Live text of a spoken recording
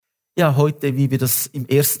Ja, heute, wie wir das im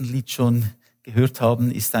ersten Lied schon gehört haben,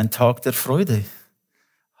 ist ein Tag der Freude.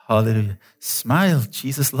 Halleluja. Smile,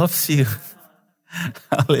 Jesus loves you.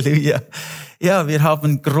 Halleluja. Ja, wir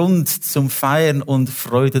haben Grund zum Feiern und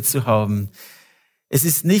Freude zu haben. Es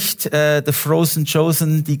ist nicht the Frozen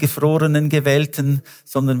Chosen, die gefrorenen Gewählten,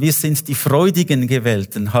 sondern wir sind die freudigen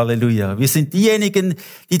Gewählten. Halleluja. Wir sind diejenigen,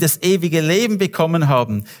 die das ewige Leben bekommen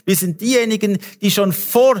haben. Wir sind diejenigen, die schon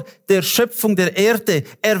vor der Schöpfung der Erde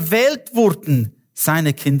erwählt wurden,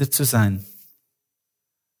 seine Kinder zu sein.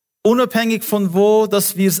 Unabhängig von wo,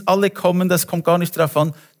 dass wir alle kommen, das kommt gar nicht darauf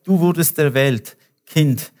an. Du wurdest erwählt,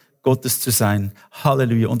 Kind Gottes zu sein.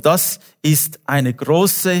 Halleluja. Und das ist eine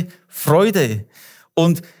große Freude.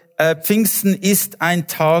 Und Pfingsten ist ein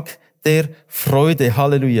Tag der Freude.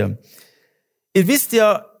 Halleluja. Ihr wisst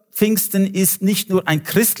ja, Pfingsten ist nicht nur ein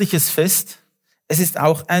christliches Fest, es ist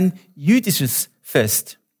auch ein jüdisches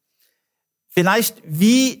Fest. Vielleicht,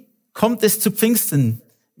 wie kommt es zu Pfingsten?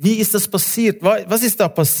 Wie ist das passiert? Was ist da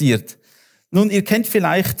passiert? Nun, ihr kennt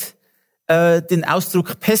vielleicht den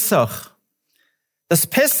Ausdruck Pessach. Das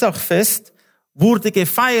Pessachfest wurde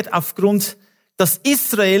gefeiert aufgrund, dass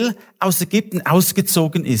Israel aus Ägypten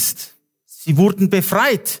ausgezogen ist. Sie wurden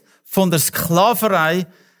befreit von der Sklaverei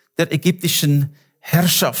der ägyptischen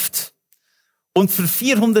Herrschaft. Und für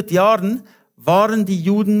 400 Jahren waren die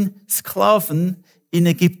Juden Sklaven in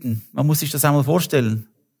Ägypten. Man muss sich das einmal vorstellen.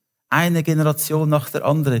 Eine Generation nach der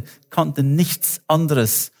anderen kannten nichts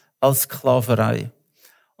anderes als Sklaverei.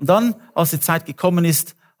 Und dann, als die Zeit gekommen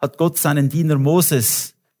ist, hat Gott seinen Diener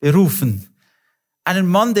Moses berufen. Einen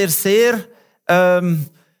Mann, der sehr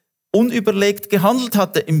unüberlegt gehandelt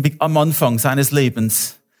hatte am Anfang seines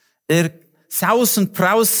Lebens. Der Saus und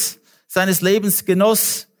Braus seines Lebens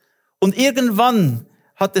genoss. Und irgendwann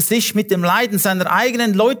hat er sich mit dem Leiden seiner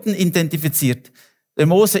eigenen Leuten identifiziert. Der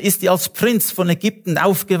Mose ist ja als Prinz von Ägypten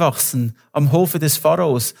aufgewachsen, am Hofe des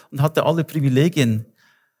Pharaos und hatte alle Privilegien.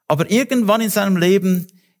 Aber irgendwann in seinem Leben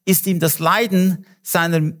ist ihm das Leiden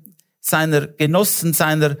seiner Genossen,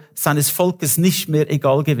 seines Volkes nicht mehr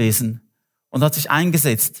egal gewesen. Und hat sich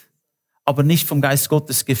eingesetzt, aber nicht vom Geist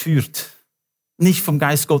Gottes geführt, nicht vom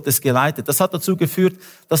Geist Gottes geleitet. Das hat dazu geführt,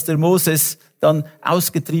 dass der Moses dann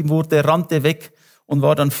ausgetrieben wurde, er rannte weg und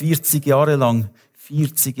war dann 40 Jahre lang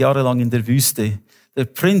in der Wüste. Der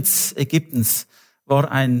Prinz Ägyptens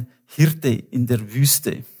war ein Hirte in der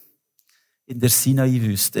Wüste, in der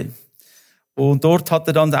Sinai-Wüste. Und dort hat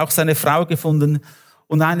er dann auch seine Frau gefunden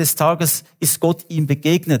und eines Tages ist Gott ihm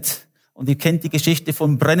begegnet. Und ihr kennt die Geschichte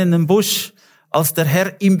vom brennenden Busch, als der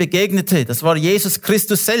Herr ihm begegnete. Das war Jesus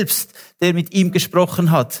Christus selbst, der mit ihm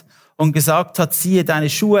gesprochen hat und gesagt hat, ziehe deine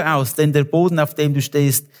Schuhe aus, denn der Boden, auf dem du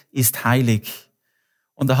stehst, ist heilig.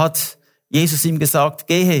 Und da hat Jesus ihm gesagt,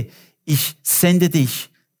 gehe, ich sende dich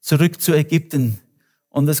zurück zu Ägypten.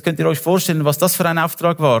 Und das könnt ihr euch vorstellen, was das für ein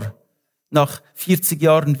Auftrag war. Nach 40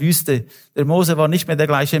 Jahren Wüste. Der Mose war nicht mehr der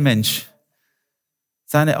gleiche Mensch.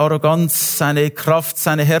 Seine Arroganz, seine Kraft,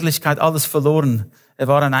 seine Herrlichkeit, alles verloren. Er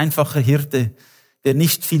war ein einfacher Hirte, der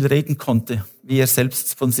nicht viel reden konnte, wie er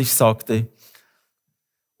selbst von sich sagte.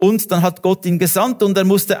 Und dann hat Gott ihn gesandt und er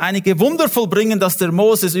musste einige Wunder vollbringen, dass der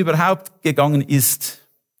Moses überhaupt gegangen ist.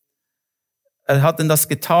 Er hat dann das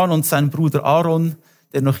getan und sein Bruder Aaron,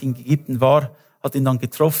 der noch in Ägypten war, hat ihn dann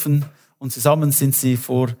getroffen und zusammen sind sie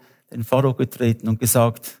vor den Pharao getreten und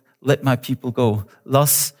gesagt, let my people go,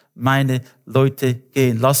 lass meine Leute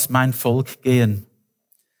gehen, lass mein Volk gehen.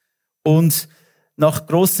 Und nach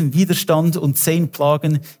großem Widerstand und 10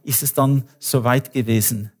 Plagen ist es dann so weit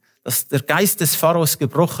gewesen, dass der Geist des Pharaos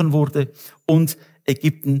gebrochen wurde und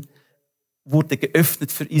Ägypten wurde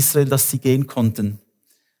geöffnet für Israel, dass sie gehen konnten.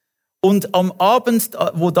 Und am Abend,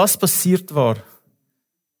 wo das passiert war,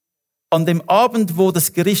 an dem Abend, wo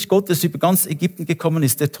das Gericht Gottes über ganz Ägypten gekommen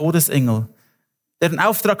ist, der Todesengel, der den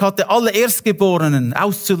Auftrag hatte, alle Erstgeborenen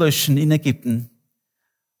auszulöschen in Ägypten,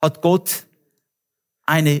 hat Gott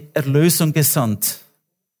eine Erlösung gesandt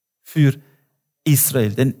für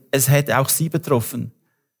Israel, denn es hätte auch sie betroffen.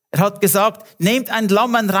 Er hat gesagt, nehmt ein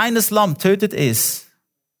Lamm, ein reines Lamm, tötet es.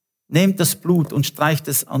 Nehmt das Blut und streicht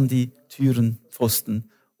es an die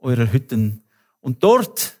Türenpfosten eurer Hütten. Und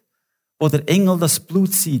dort, wo der Engel das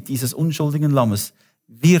Blut sieht, dieses unschuldigen Lammes,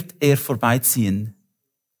 wird er vorbeiziehen.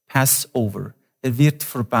 Passover. Er wird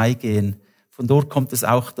vorbeigehen. Von dort kommt es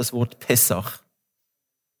auch das Wort Pessach.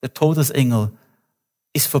 Der Todesengel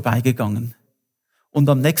ist vorbeigegangen. Und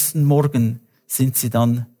am nächsten Morgen sind sie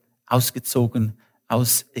dann ausgezogen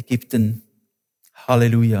aus Ägypten.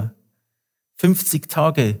 Halleluja. 50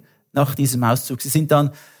 Tage nach diesem Auszug. Sie sind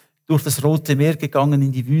dann durch das Rote Meer gegangen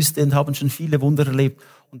in die Wüste und haben schon viele Wunder erlebt.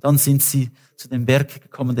 Und dann sind sie zu dem Berg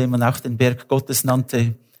gekommen, den man auch den Berg Gottes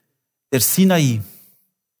nannte. der Sinai.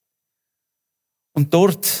 Und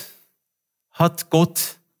dort hat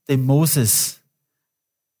Gott dem Moses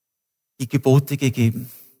die Gebote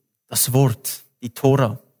gegeben, das Wort, die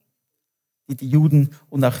Tora, die die Juden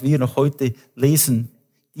und auch wir noch heute lesen.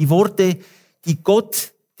 Die Worte, die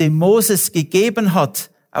Gott dem Moses gegeben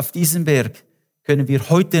hat auf diesem Berg, können wir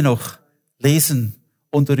heute noch lesen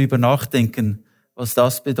und darüber nachdenken, was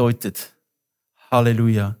das bedeutet.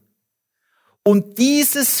 Halleluja. Und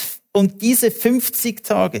diese 50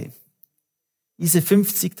 Tage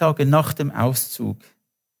nach dem Auszug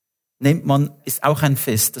ist auch ein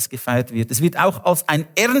Fest, das gefeiert wird. Es wird auch als ein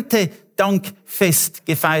Erntedankfest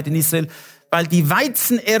gefeiert in Israel, weil die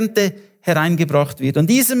Weizenernte hereingebracht wird. Und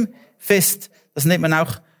diesem Fest, das nennt man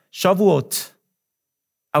auch Shavuot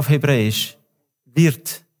auf Hebräisch,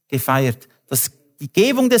 wird gefeiert. Die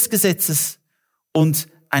Gebung des Gesetzes und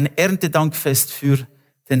ein Erntedankfest für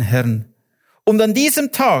den Herrn. Und an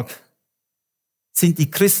diesem Tag sind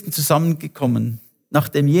die Christen zusammengekommen,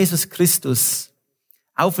 nachdem Jesus Christus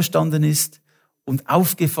auferstanden ist und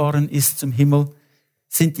aufgefahren ist zum Himmel,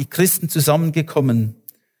 sind die Christen zusammengekommen.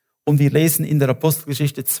 Und wir lesen in der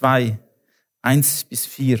Apostelgeschichte 2,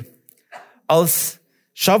 1-4. Als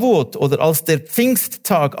Shavuot oder als der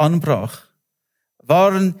Pfingsttag anbrach,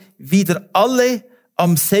 waren wieder alle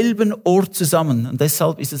am selben Ort zusammen. Und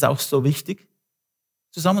deshalb ist es auch so wichtig,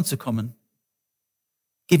 zusammenzukommen.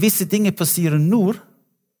 Gewisse Dinge passieren nur,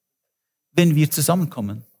 wenn wir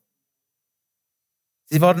zusammenkommen.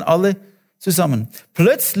 Sie waren alle zusammen.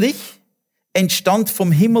 Plötzlich entstand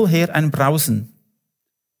vom Himmel her ein Brausen.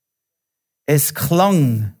 Es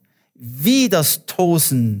klang wie das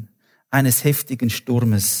Tosen eines heftigen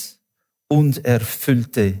Sturmes und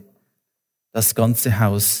erfüllte das ganze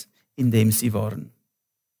Haus, in dem sie waren.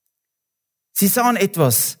 Sie sahen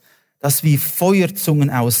etwas, das wie Feuerzungen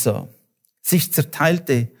aussah, sich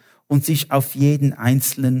zerteilte und sich auf jeden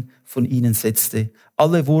einzelnen von ihnen setzte.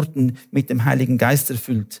 Alle wurden mit dem Heiligen Geist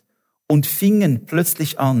erfüllt und fingen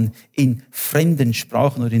plötzlich an, in fremden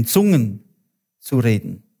Sprachen oder in Zungen zu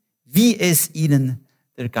reden, wie es ihnen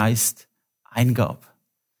der Geist eingab.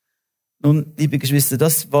 Nun, liebe Geschwister,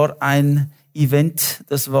 das war ein Event,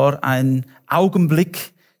 das war ein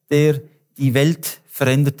Augenblick, der die Welt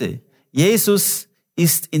veränderte. Jesus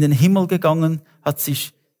ist in den Himmel gegangen, hat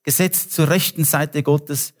sich gesetzt zur rechten Seite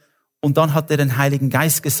Gottes und dann hat er den Heiligen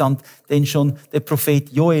Geist gesandt, den schon der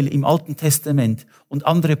Prophet Joel im Alten Testament und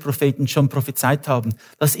andere Propheten schon prophezeit haben,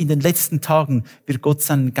 dass in den letzten Tagen wird Gott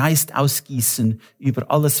seinen Geist ausgießen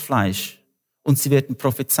über alles Fleisch. Und sie werden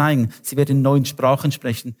prophezeien, sie werden in neuen Sprachen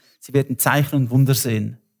sprechen, sie werden Zeichen und Wunder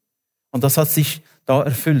sehen. Und das hat sich da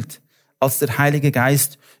erfüllt, als der Heilige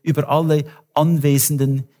Geist über alle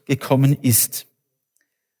Anwesenden gekommen ist.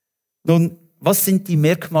 Nun, was sind die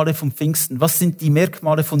Merkmale vom Pfingsten? Was sind die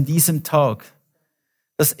Merkmale von diesem Tag?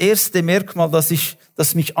 Das erste Merkmal,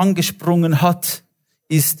 das mich angesprungen hat,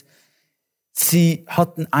 ist, sie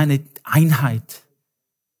hatten eine Einheit.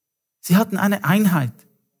 Sie hatten eine Einheit.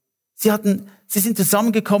 Sie sind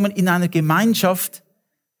zusammengekommen in einer Gemeinschaft,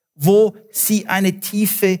 wo sie eine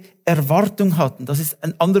tiefe Erwartung hatten. Das ist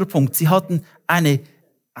ein anderer Punkt. Sie hatten eine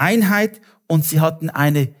Einheit und sie hatten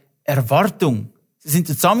eine Erwartung. Sie sind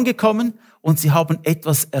zusammengekommen und sie haben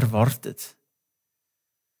etwas erwartet.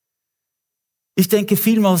 Ich denke,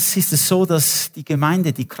 vielmals ist es so, dass die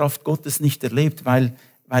Gemeinde die Kraft Gottes nicht erlebt, weil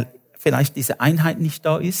vielleicht diese Einheit nicht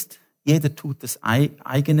da ist. Jeder tut das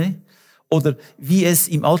eigene. Oder wie es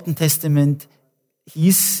im Alten Testament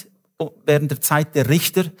hieß, während der Zeit der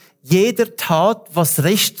Richter, jeder tat, was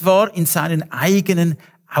recht war in seinen eigenen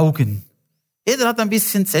Augen. Jeder hat ein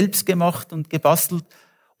bisschen selbst gemacht und gebastelt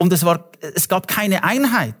und es gab keine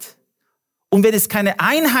Einheit. Und wenn es keine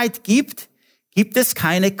Einheit gibt, gibt es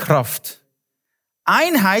keine Kraft.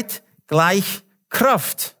 Einheit gleich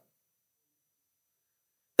Kraft.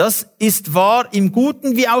 Das ist wahr im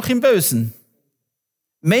Guten wie auch im Bösen.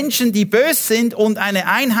 Menschen, die böse sind und eine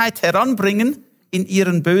Einheit heranbringen in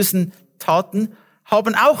ihren bösen Taten,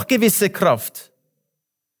 haben auch gewisse Kraft.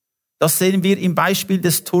 Das sehen wir im Beispiel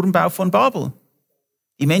des Turmbaus von Babel.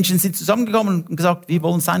 Die Menschen sind zusammengekommen und gesagt, wir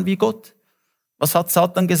wollen sein wie Gott. Was hat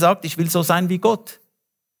Satan gesagt? Ich will so sein wie Gott.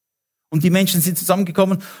 Und die Menschen sind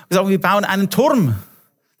zusammengekommen und gesagt, wir bauen einen Turm,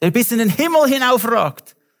 der bis in den Himmel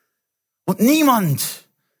hinaufragt. Und niemand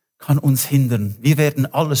kann uns hindern. Wir werden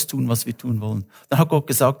alles tun, was wir tun wollen. Dann hat Gott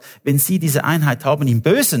gesagt, wenn sie diese Einheit haben im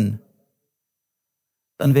Bösen,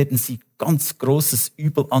 dann werden sie ganz großes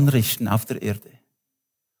Übel anrichten auf der Erde.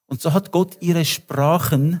 Und so hat Gott ihre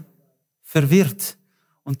Sprachen verwirrt.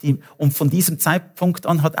 Und von diesem Zeitpunkt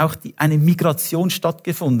an hat auch eine Migration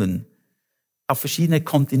stattgefunden. Auf verschiedene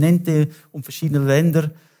Kontinente und verschiedene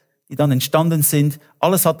Länder. die dann entstanden sind.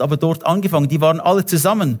 Alles hat aber dort angefangen. Die waren alle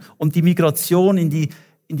zusammen und die Migration in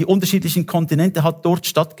die unterschiedlichen Kontinente hat dort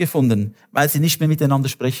stattgefunden, weil sie nicht mehr miteinander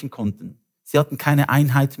sprechen konnten. Sie hatten keine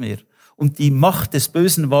Einheit mehr. Und die Macht des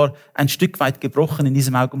Bösen war ein Stück weit gebrochen in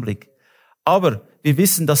diesem Augenblick. Aber wir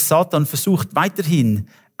wissen, dass Satan versucht, weiterhin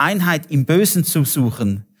Einheit im Bösen zu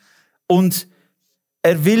suchen. Und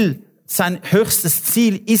er will, sein höchstes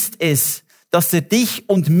Ziel ist es, dass er dich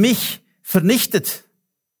und mich vernichtet.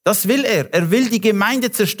 Das will er. Er will die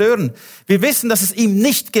Gemeinde zerstören. Wir wissen, dass es ihm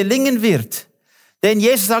nicht gelingen wird. Denn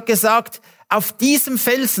Jesus hat gesagt, auf diesem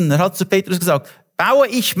Felsen, er hat zu Petrus gesagt, baue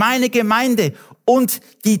ich meine Gemeinde und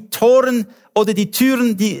die Toren oder die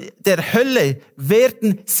Türen der Hölle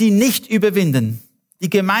werden sie nicht überwinden. Die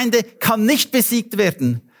Gemeinde kann nicht besiegt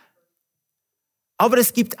werden. Aber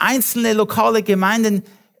es gibt einzelne lokale Gemeinden,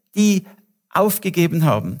 die aufgegeben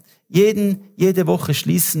haben. Jede Woche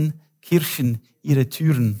schließen Kirchen ihre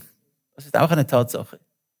Türen. Das ist auch eine Tatsache.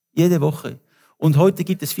 Jede Woche. Und heute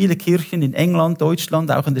gibt es viele Kirchen in England,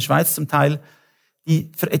 Deutschland, auch in der Schweiz zum Teil,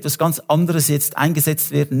 die für etwas ganz anderes jetzt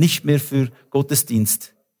eingesetzt werden, nicht mehr für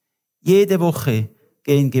Gottesdienst. Jede Woche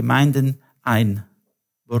gehen Gemeinden ein.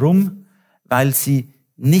 Warum? Weil sie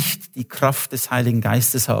nicht die Kraft des Heiligen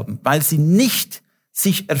Geistes haben, weil sie nicht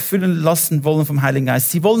sich erfüllen lassen wollen vom Heiligen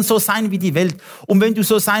Geist. Sie wollen so sein wie die Welt. Und wenn du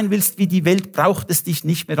so sein willst wie die Welt, braucht es dich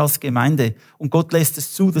nicht mehr als Gemeinde. Und Gott lässt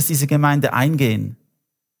es zu, dass diese Gemeinde eingehen.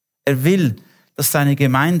 Er will, dass seine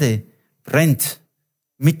Gemeinde brennt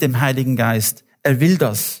mit dem Heiligen Geist. Er will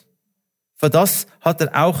das. Für das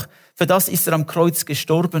ist er am Kreuz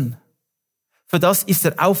gestorben. Für das ist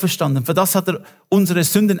er auferstanden. Für das hat er unsere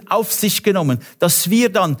Sünden auf sich genommen, dass wir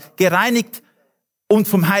dann gereinigt und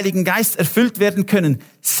vom Heiligen Geist erfüllt werden können,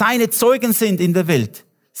 seine Zeugen sind in der Welt,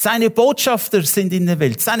 seine Botschafter sind in der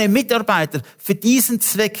Welt, seine Mitarbeiter. Für diesen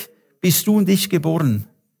Zweck bist du und ich geboren,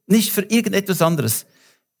 nicht für irgendetwas anderes.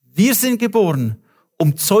 Wir sind geboren,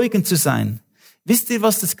 um Zeugen zu sein. Wisst ihr,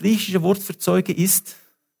 was das griechische Wort für Zeuge ist?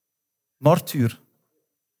 Martyr.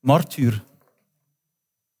 Martyr.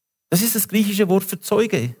 Das ist das griechische Wort für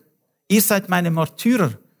Zeuge. Ihr seid meine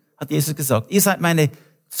Martyrer, hat Jesus gesagt. Ihr seid meine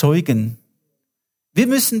Zeugen. Wir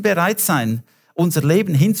müssen bereit sein, unser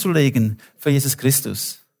Leben hinzulegen für Jesus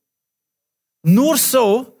Christus. Nur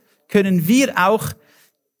so können wir auch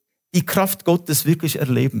die Kraft Gottes wirklich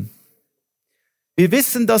erleben. Wir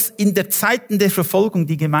wissen, dass in der Zeiten der Verfolgung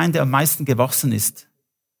die Gemeinde am meisten gewachsen ist.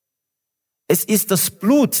 Es ist das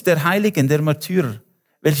Blut der Heiligen, der Martyrer,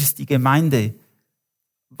 welches die Gemeinde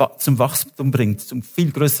zum Wachstum bringt, zum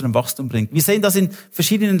viel größeren Wachstum bringt. Wir sehen das in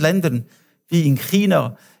verschiedenen Ländern, wie in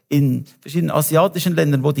China, in verschiedenen asiatischen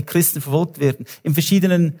Ländern, wo die Christen verfolgt werden, in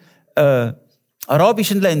verschiedenen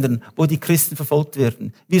arabischen Ländern, wo die Christen verfolgt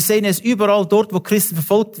werden. Wir sehen es überall dort, wo Christen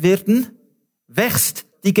verfolgt werden, wächst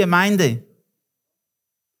die Gemeinde.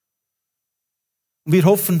 Und wir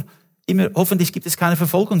hoffen immer, hoffentlich gibt es keine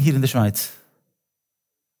Verfolgung hier in der Schweiz.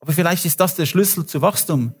 Aber vielleicht ist das der Schlüssel zu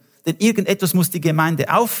Wachstum. Denn irgendetwas muss die Gemeinde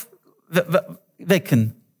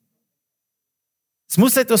aufwecken. Es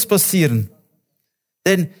muss etwas passieren.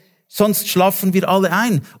 Denn sonst schlafen wir alle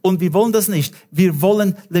ein. Und wir wollen das nicht. Wir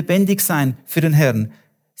wollen lebendig sein für den Herrn.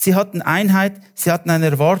 Sie hatten Einheit, sie hatten eine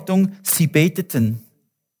Erwartung, sie beteten.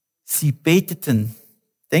 Sie beteten.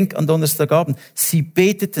 Denk an Donnerstagabend. Sie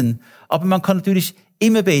beteten. Aber man kann natürlich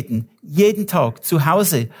immer beten. Jeden Tag, zu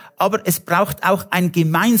Hause. Aber es braucht auch ein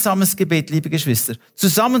gemeinsames Gebet, liebe Geschwister.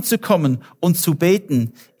 Zusammenzukommen und zu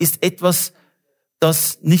beten ist etwas,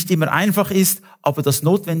 das nicht immer einfach ist, aber das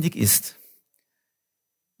notwendig ist.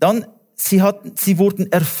 Dann, sie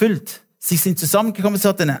wurden erfüllt. Sie sind zusammengekommen, sie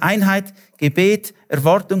hatten eine Einheit, Gebet,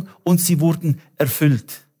 Erwartung und sie wurden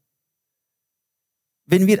erfüllt.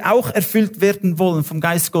 Wenn wir auch erfüllt werden wollen vom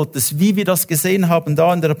Geist Gottes, wie wir das gesehen haben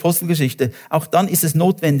da in der Apostelgeschichte, auch dann ist es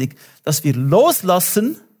notwendig, dass wir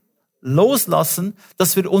loslassen,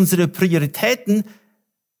 dass wir unsere Prioritäten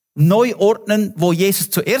neu ordnen, wo Jesus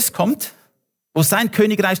zuerst kommt, wo sein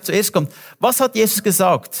Königreich zuerst kommt. Was hat Jesus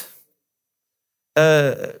gesagt?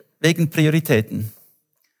 Wegen Prioritäten.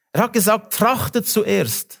 Er hat gesagt, trachtet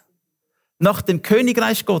zuerst nach dem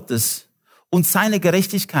Königreich Gottes und seine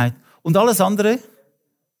Gerechtigkeit und alles andere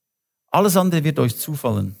wird euch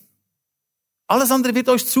zufallen. Alles andere wird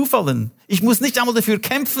euch zufallen. Ich muss nicht einmal dafür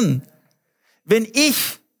kämpfen. Wenn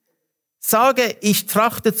ich sage, ich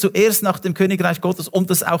trachte zuerst nach dem Königreich Gottes und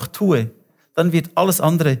das auch tue, dann wird alles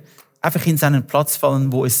andere einfach in seinen Platz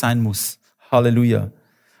fallen, wo es sein muss. Halleluja.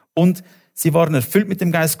 Und sie waren erfüllt mit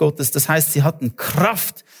dem Geist Gottes. Das heißt, sie hatten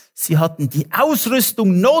Kraft, sie hatten die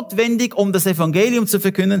Ausrüstung notwendig, um das Evangelium zu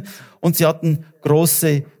verkünden und sie hatten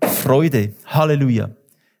große Freude. Halleluja.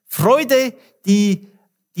 Freude, die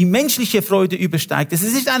die menschliche Freude übersteigt. Es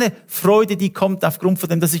ist nicht eine Freude, die kommt aufgrund von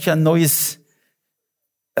dem, dass ich ein neues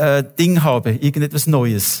Ding habe, irgendetwas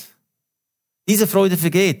Neues. Diese Freude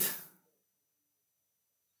vergeht.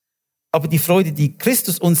 Aber die Freude, die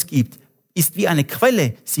Christus uns gibt, ist wie eine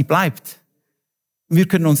Quelle, sie bleibt. Wir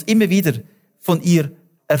können uns immer wieder von ihr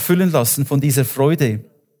erfüllen lassen, von dieser Freude.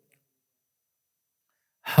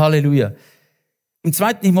 Halleluja. Im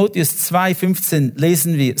 2. Timotheus 2,15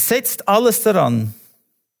 lesen wir, setzt alles daran,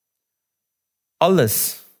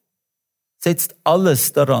 alles, setzt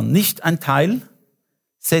alles daran, nicht ein Teil,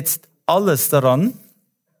 setzt alles daran,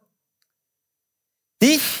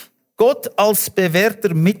 dich Gott als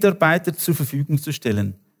bewährter Mitarbeiter zur Verfügung zu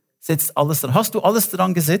stellen. Setzt alles daran. Hast du alles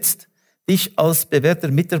daran gesetzt, dich als bewährter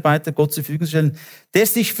Mitarbeiter Gott zur Verfügung zu stellen, der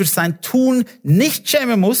sich für sein Tun nicht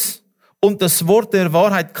schämen muss und das Wort der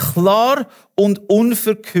Wahrheit klar und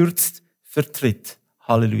unverkürzt vertritt.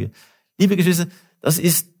 Halleluja. Liebe Geschwister, das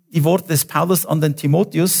ist die Worte des Paulus an den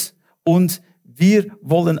Timotheus und wir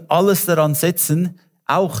wollen alles daran setzen,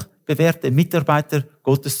 auch bewährte Mitarbeiter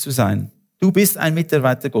Gottes zu sein. Du bist ein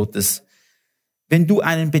Mitarbeiter Gottes. Wenn du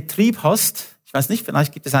einen Betrieb hast, ich weiß nicht,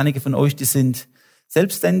 vielleicht gibt es einige von euch, die sind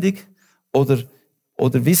selbstständig oder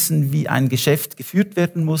wissen, wie ein Geschäft geführt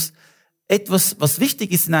werden muss. Etwas, was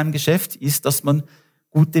wichtig ist in einem Geschäft, ist, dass man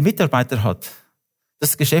gute Mitarbeiter hat.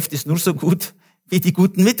 Das Geschäft ist nur so gut wie die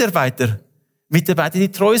guten Mitarbeiter. Mitarbeiter, die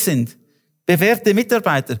treu sind. Bewährte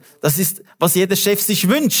Mitarbeiter. Das ist, was jeder Chef sich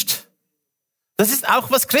wünscht. Das ist auch,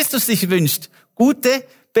 was Christus sich wünscht. Gute,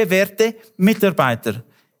 bewährte Mitarbeiter,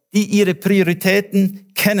 die ihre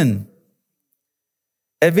Prioritäten kennen.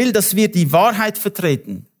 Er will, dass wir die Wahrheit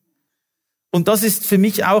vertreten. Und das ist für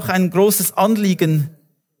mich auch ein großes Anliegen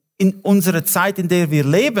in unserer Zeit, in der wir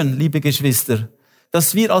leben, liebe Geschwister,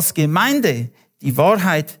 dass wir als Gemeinde die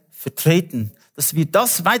Wahrheit vertreten, dass wir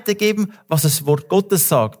das weitergeben, was das Wort Gottes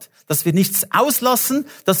sagt, dass wir nichts auslassen,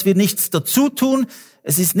 dass wir nichts dazu tun.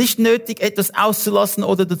 Es ist nicht nötig, etwas auszulassen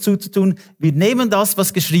oder dazu zu tun. Wir nehmen das,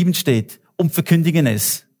 was geschrieben steht, und verkündigen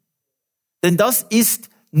es. Denn das ist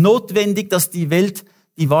notwendig, dass die Welt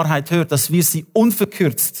die Wahrheit hört, dass wir sie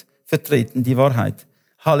unverkürzt vertreten, die Wahrheit.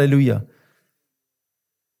 Halleluja.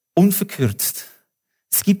 Unverkürzt.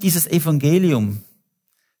 Es gibt dieses Evangelium,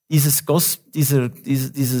 diese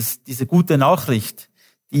gute Nachricht,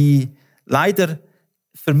 die leider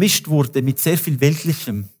vermischt wurde mit sehr viel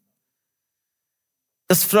Weltlichem.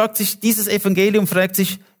 Dieses Evangelium fragt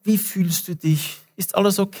sich, wie fühlst du dich? Ist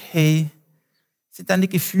alles okay? Sind deine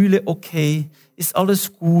Gefühle okay? Ist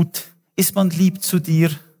alles gut? Ist man lieb zu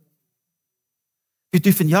dir? Wir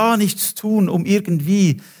dürfen ja nichts tun, um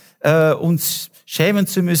irgendwie uns schämen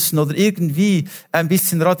zu müssen oder irgendwie ein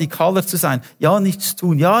bisschen radikaler zu sein. Ja, nichts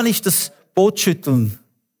tun. Ja, nicht das Boot schütteln.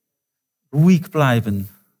 Ruhig bleiben.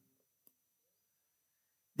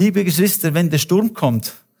 Liebe Geschwister, wenn der Sturm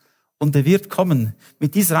kommt, und er wird kommen,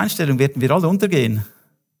 mit dieser Einstellung werden wir alle untergehen.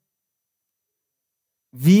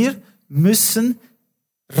 Wir müssen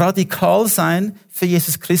radikal sein für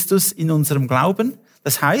Jesus Christus in unserem Glauben.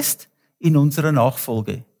 Das heißt, in unserer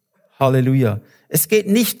Nachfolge. Halleluja. Es geht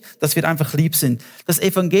nicht, dass wir einfach lieb sind. Das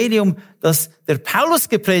Evangelium, das der Paulus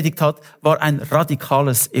gepredigt hat, war ein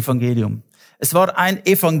radikales Evangelium. Es war ein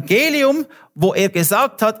Evangelium, wo er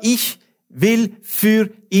gesagt hat, ich will für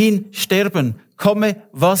ihn sterben. Komme,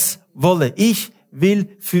 was wolle. Ich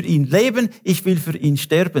will für ihn leben. Ich will für ihn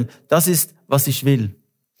sterben. Das ist, was ich will.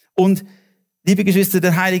 Und, liebe Geschwister,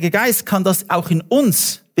 der Heilige Geist kann das auch in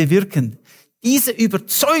uns bewirken. Diese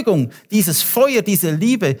Überzeugung, dieses Feuer, diese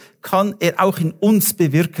Liebe kann er auch in uns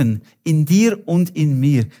bewirken. In dir und in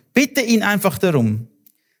mir. Bitte ihn einfach darum.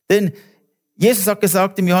 Denn Jesus hat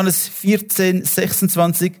gesagt im Johannes 14,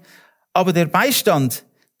 26, aber der Beistand,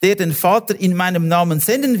 der den Vater in meinem Namen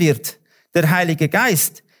senden wird, der Heilige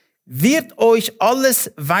Geist, wird euch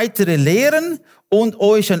alles weitere lehren und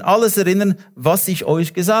euch an alles erinnern, was ich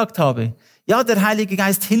euch gesagt habe. Ja, der Heilige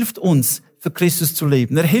Geist hilft uns, für Christus zu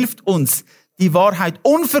leben. Er hilft uns, die Wahrheit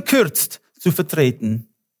unverkürzt zu vertreten.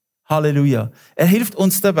 Halleluja. Er hilft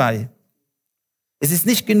uns dabei. Es ist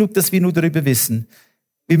nicht genug, dass wir nur darüber wissen.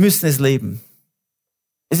 Wir müssen es leben.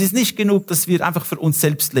 Es ist nicht genug, dass wir einfach für uns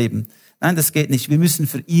selbst leben. Nein, das geht nicht. Wir müssen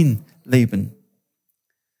für ihn leben.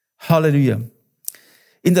 Halleluja.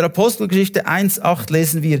 In der Apostelgeschichte 1,8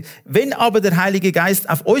 lesen wir, wenn aber der Heilige Geist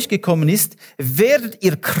auf euch gekommen ist, werdet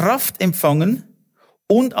ihr Kraft empfangen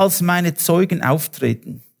und als meine Zeugen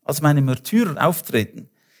auftreten, als meine Märtyrer auftreten.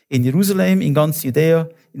 In Jerusalem, in ganz Judäa,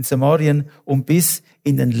 in Samarien und bis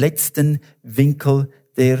in den letzten Winkel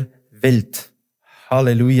der Welt.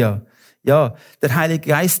 Halleluja. Ja, der Heilige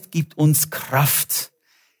Geist gibt uns Kraft.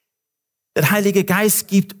 Der Heilige Geist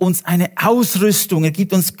gibt uns eine Ausrüstung, er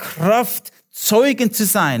gibt uns Kraft, Zeugen zu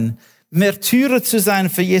sein, Märtyrer zu sein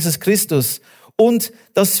für Jesus Christus und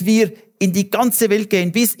dass wir in die ganze Welt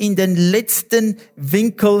gehen, bis in den letzten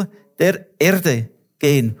Winkel der Erde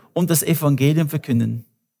gehen und das Evangelium verkünden.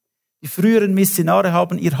 Die früheren Missionare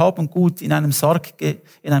haben ihr Hab und Gut in einem Sarg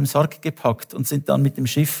gepackt und sind dann mit dem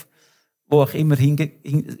Schiff, wo auch immer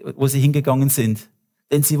wo sie hingegangen sind.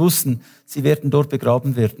 Denn sie wussten, sie werden dort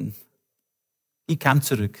begraben werden. Die kamen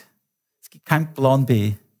zurück. Es gibt keinen Plan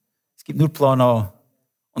B. Es gibt nur Plan A.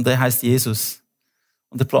 Und der heißt Jesus.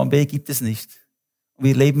 Und der Plan B gibt es nicht. Und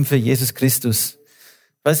wir leben für Jesus Christus.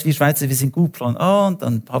 Weißt du, wir Schweizer, wir sind gut Plan A und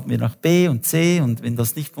dann haben wir noch B und C und wenn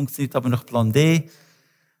das nicht funktioniert, haben wir noch Plan D.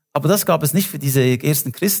 Aber das gab es nicht für diese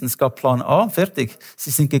ersten Christen. Es gab Plan A, fertig.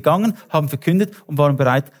 Sie sind gegangen, haben verkündet und waren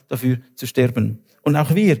bereit, dafür zu sterben. Und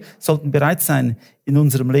auch wir sollten bereit sein, in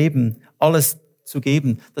unserem Leben alles zu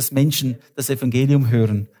geben, dass Menschen das Evangelium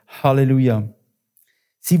hören. Halleluja.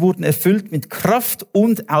 Sie wurden erfüllt mit Kraft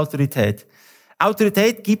und Autorität.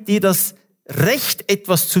 Autorität gibt dir das Recht,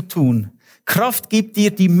 etwas zu tun. Kraft gibt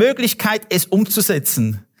dir die Möglichkeit, es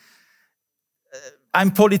umzusetzen.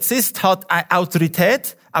 Ein Polizist hat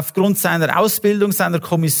Autorität aufgrund seiner Ausbildung, seiner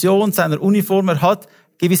Kommission, seiner Uniform. Er hat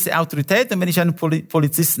gewisse Autorität. Und wenn ich einen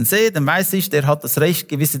Polizisten sehe, dann weiß ich, der hat das Recht,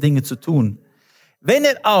 gewisse Dinge zu tun. Wenn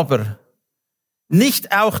er aber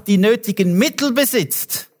nicht auch die nötigen Mittel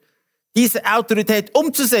besitzt, diese Autorität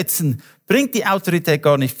umzusetzen, bringt die Autorität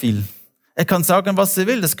gar nicht viel. Er kann sagen, was er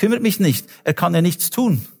will, das kümmert mich nicht. Er kann ja nichts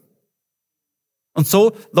tun. Und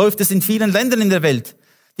so läuft es in vielen Ländern in der Welt.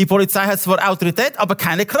 Die Polizei hat zwar Autorität, aber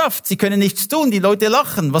keine Kraft. Sie können nichts tun. Die Leute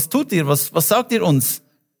lachen. Was tut ihr? Was sagt ihr uns?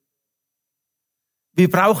 Wir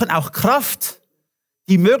brauchen auch Kraft.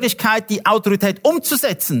 Die Möglichkeit, die Autorität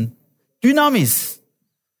umzusetzen. Dynamis.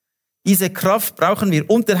 Diese Kraft brauchen wir.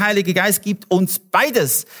 Und der Heilige Geist gibt uns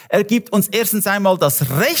beides. Er gibt uns erstens einmal das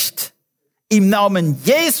Recht, im Namen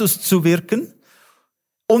Jesus zu wirken.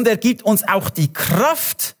 Und er gibt uns auch die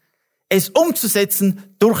Kraft, es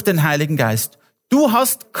umzusetzen durch den Heiligen Geist. Du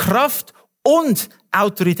hast Kraft und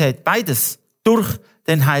Autorität, beides, durch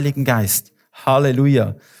den Heiligen Geist.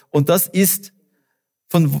 Halleluja. Und das ist,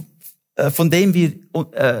 von dem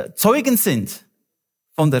wir Zeugen sind,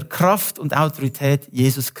 von der Kraft und Autorität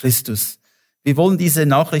Jesus Christus. Wir wollen diese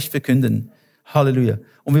Nachricht verkünden. Halleluja.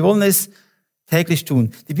 Und wir wollen es täglich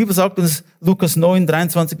tun. Die Bibel sagt uns, Lukas 9,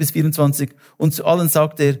 23 bis 24, und zu allen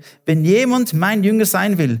sagt er, wenn jemand mein Jünger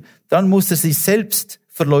sein will, dann muss er sich selbst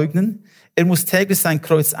verleugnen. Er muss täglich sein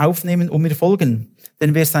Kreuz aufnehmen und mir folgen.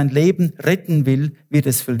 Denn wer sein Leben retten will, wird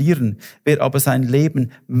es verlieren. Wer aber sein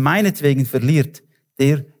Leben meinetwegen verliert,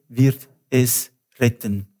 der wird es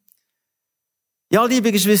retten. Ja,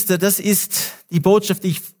 liebe Geschwister, das ist die Botschaft, die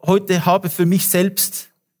ich heute habe für mich selbst,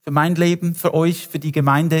 für mein Leben, für euch, für die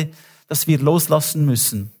Gemeinde, dass wir loslassen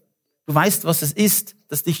müssen. Du weißt, was es ist,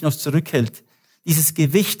 das dich noch zurückhält. Dieses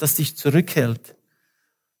Gewicht, das dich zurückhält.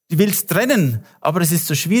 Du willst trennen, aber es ist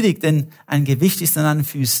so schwierig, denn ein Gewicht ist an deinen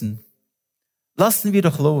Füßen. Lassen wir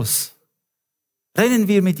doch los. Rennen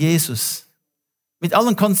wir mit Jesus. Mit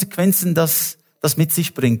allen Konsequenzen, das mit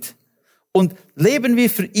sich bringt. Und leben wir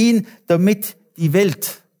für ihn, damit die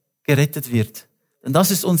Welt gerettet wird. Denn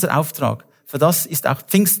das ist unser Auftrag. Für das ist auch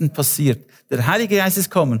Pfingsten passiert. Der Heilige Geist ist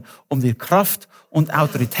gekommen, um dir Kraft und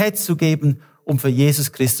Autorität zu geben, um für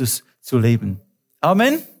Jesus Christus zu leben.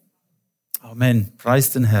 Amen. Amen. Preis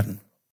den Herrn.